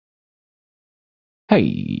Hey,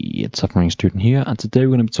 it's Submarine Student here, and today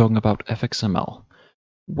we're going to be talking about FXML,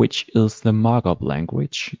 which is the markup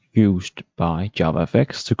language used by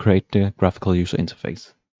JavaFX to create the graphical user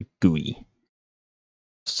interface, GUI.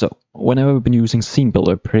 So, whenever we've been using Scene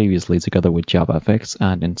Builder previously together with JavaFX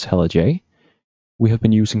and IntelliJ, we have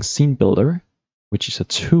been using Scene Builder, which is a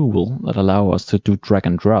tool that allows us to do drag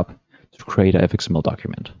and drop to create an FXML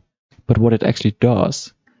document. But what it actually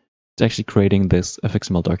does, it's actually creating this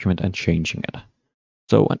FXML document and changing it.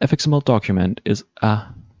 So an FXML document is a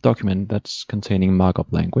document that's containing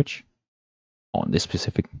markup language. On this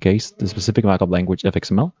specific case, the specific markup language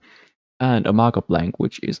FXML. And a markup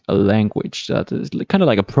language is a language that is kind of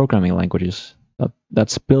like a programming language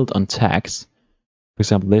that's built on tags. For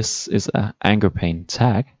example, this is an anchor pane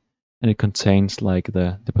tag, and it contains like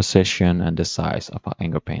the position and the size of our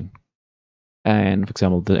anchor pane. And for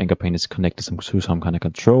example, the anchor pane is connected to some kind of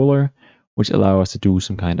controller, which allow us to do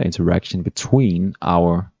some kind of interaction between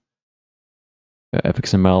our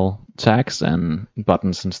FXML tags and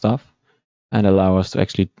buttons and stuff, and allow us to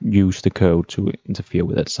actually use the code to interfere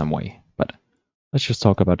with it some way. But let's just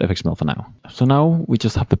talk about FXML for now. So now we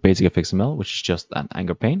just have the basic FXML, which is just an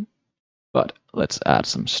anchor pane. But let's add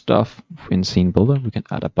some stuff in Scene Builder. We can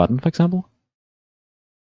add a button, for example.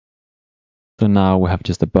 So now we have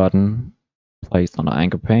just a button placed on our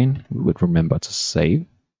anchor pane. We would remember to save.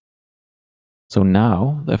 So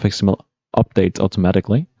now the FXML updates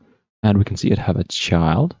automatically, and we can see it have a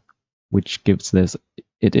child, which gives this,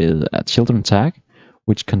 it is a children tag,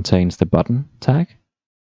 which contains the button tag,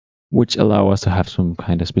 which allow us to have some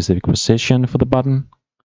kind of specific position for the button,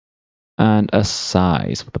 and a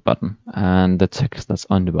size for the button, and the text that's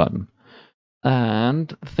on the button. And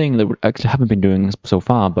the thing that we actually haven't been doing so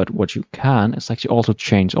far, but what you can is actually also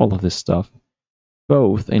change all of this stuff,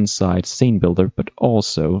 both inside Scene Builder, but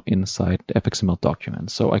also inside the FXML document.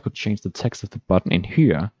 So I could change the text of the button in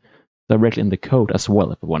here directly in the code as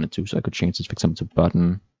well if I wanted to. So I could change this, for example, to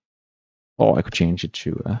button, or I could change it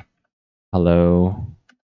to hello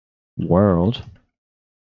world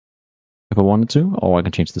if I wanted to, or I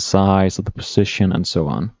can change the size of the position and so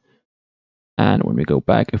on. And when we go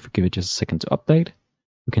back, if we give it just a second to update,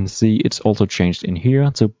 we can see it's also changed in here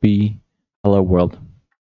to be hello world,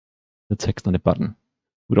 the text on the button.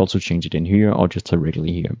 We'd also change it in here or just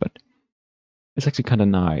directly here, but it's actually kind of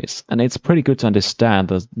nice. And it's pretty good to understand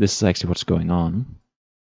that this is actually what's going on.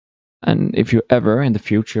 And if you ever in the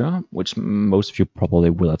future, which most of you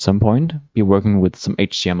probably will at some point, be working with some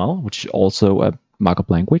HTML, which is also a markup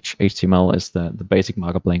language. HTML is the basic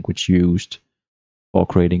markup language used for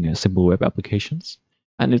creating simple web applications.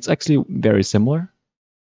 And it's actually very similar.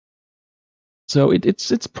 So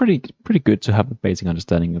it's pretty good to have a basic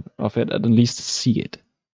understanding of it, and at least see it.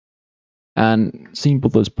 And Scene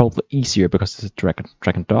Builder is probably easier because it's a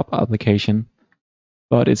drag and drop application,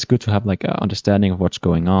 but it's good to have like an understanding of what's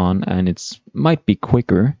going on, and it might be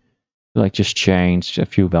quicker to like just change a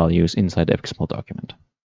few values inside the FXML document.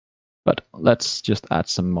 But let's just add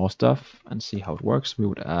some more stuff and see how it works. We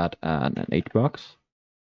would add an H box,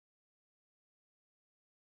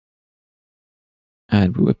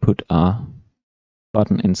 and we would put a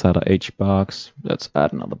button inside our H box. Let's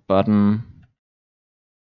add another button,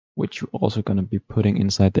 which we're also going to be putting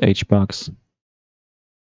inside the H box.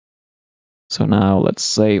 So now let's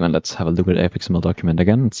save and let's have a look at the FXML document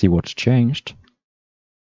again and see what's changed.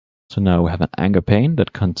 So now we have an anchor pane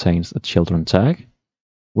that contains a children tag,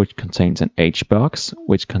 which contains an H box,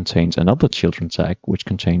 which contains another children tag, which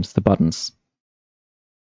contains the buttons.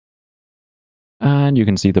 And you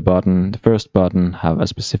can see the first button have a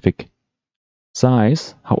specific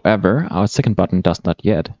size. However, our second button does not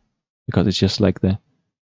yet, because it's just like the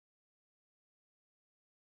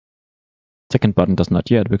second button does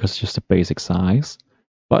not yet because it's just a basic size.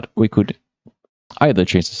 But we could either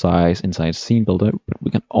change the size inside Scene Builder, but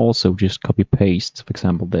we can also just copy paste, for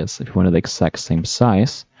example, this, if you wanted the exact same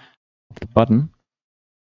size of the button.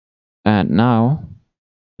 And now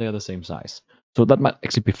they are the same size. So that might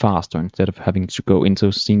actually be faster instead of having to go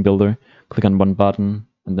into Scene Builder, click on one button,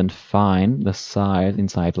 and then find the size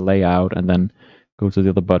inside layout, and then go to the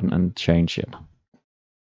other button and change it.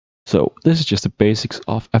 So this is just the basics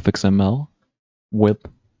of FXML with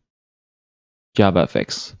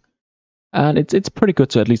JavaFX. And it's pretty good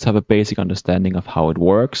to at least have a basic understanding of how it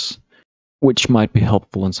works, which might be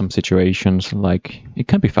helpful in some situations, like it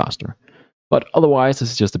can be faster. But otherwise,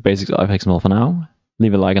 this is just the basics of FXML for now.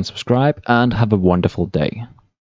 Leave a like and subscribe, and have a wonderful day.